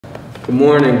Good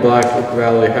morning, Blackfoot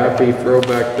Valley. Happy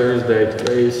Throwback Thursday.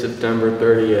 Today is September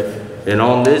 30th. And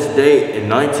on this date in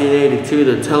 1982,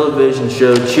 the television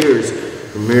show Cheers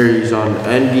premieres on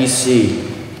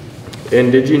NBC. And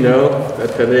did you know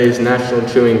that today is National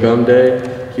Chewing Gum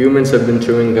Day? Humans have been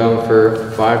chewing gum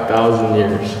for 5,000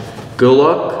 years. Good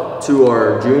luck to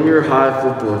our junior high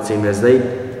football team as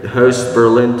they host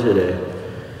Berlin today.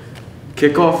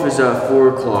 Kickoff is at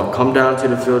 4 o'clock. Come down to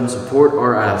the field and support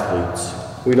our athletes.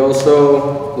 We'd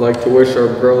also like to wish our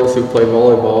girls who play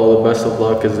volleyball the best of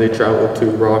luck as they travel to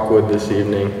Rockwood this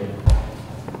evening.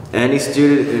 Any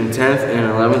student in 10th and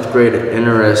 11th grade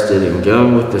interested in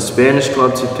going with the Spanish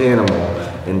Club to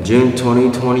Panama in June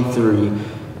 2023,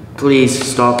 please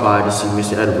stop by to see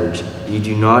Miss Edwards. You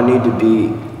do not need to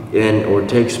be in or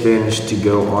take Spanish to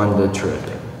go on the trip.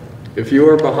 If you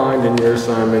are behind in your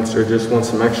assignments or just want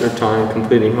some extra time,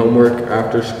 completing homework,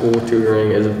 after school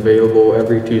tutoring is available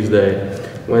every Tuesday,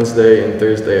 Wednesday, and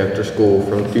Thursday after school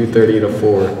from 2:30 to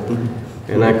 4.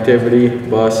 An activity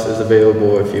bus is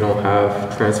available if you don't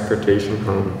have transportation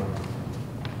home.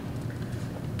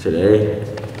 Today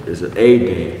is an A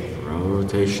day for our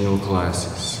rotational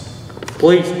classes.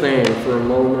 Please stand for a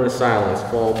moment of silence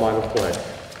followed by the pledge.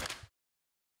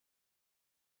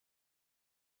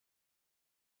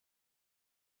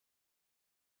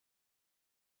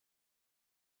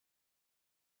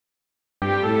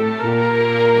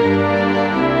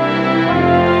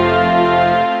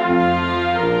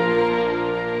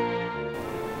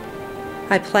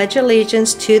 I pledge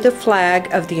allegiance to the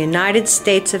flag of the United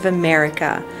States of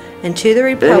America and to the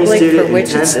republic for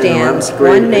which it stands,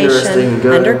 one nation,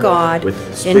 under God,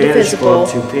 indivisible,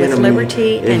 with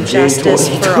liberty and justice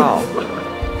for all.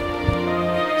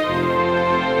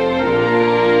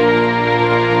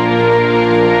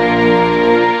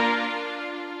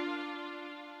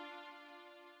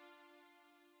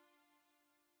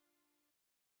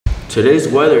 Today's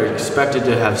weather is expected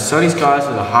to have sunny skies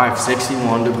with a high of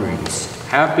 61 degrees.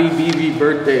 Happy BB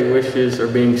birthday wishes are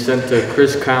being sent to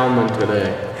Chris Kalman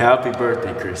today. Happy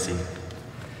birthday, Chrissy.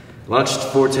 Lunch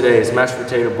for today is mashed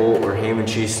potato bowl or ham and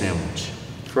cheese sandwich.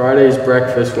 Friday's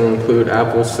breakfast will include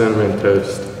apple cinnamon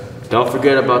toast. Don't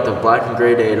forget about the Black and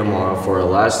Gray Day tomorrow for our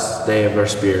last day of our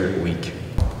Spirit Week.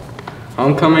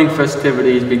 Homecoming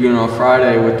festivities begin on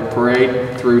Friday with the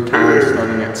parade through town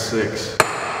starting at 6.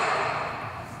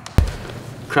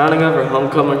 Crowning of our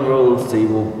homecoming royalty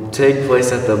will take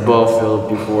place at the ball field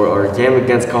before our game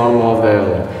against Commonwealth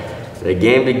Valley. The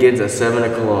game begins at 7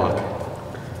 o'clock.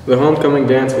 The homecoming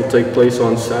dance will take place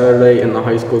on Saturday in the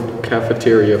high school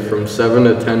cafeteria from 7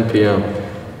 to 10 p.m.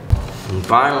 And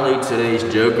finally, today's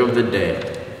joke of the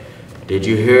day. Did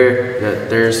you hear that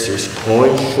there's this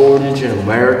coin shortage in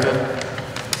America?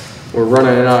 We're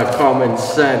running out of common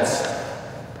sense.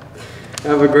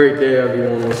 Have a great day,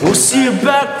 everyone. We'll see you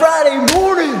back Friday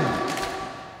morning.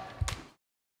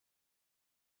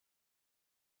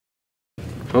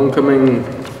 Homecoming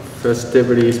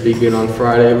festivities begin on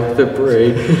Friday with the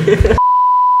parade.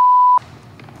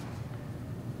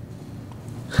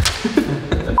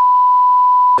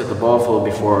 At the ball field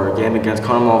before our game against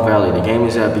Commonwealth Valley. The game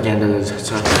is at begin to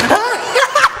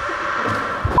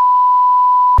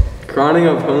Crowning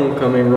of homecoming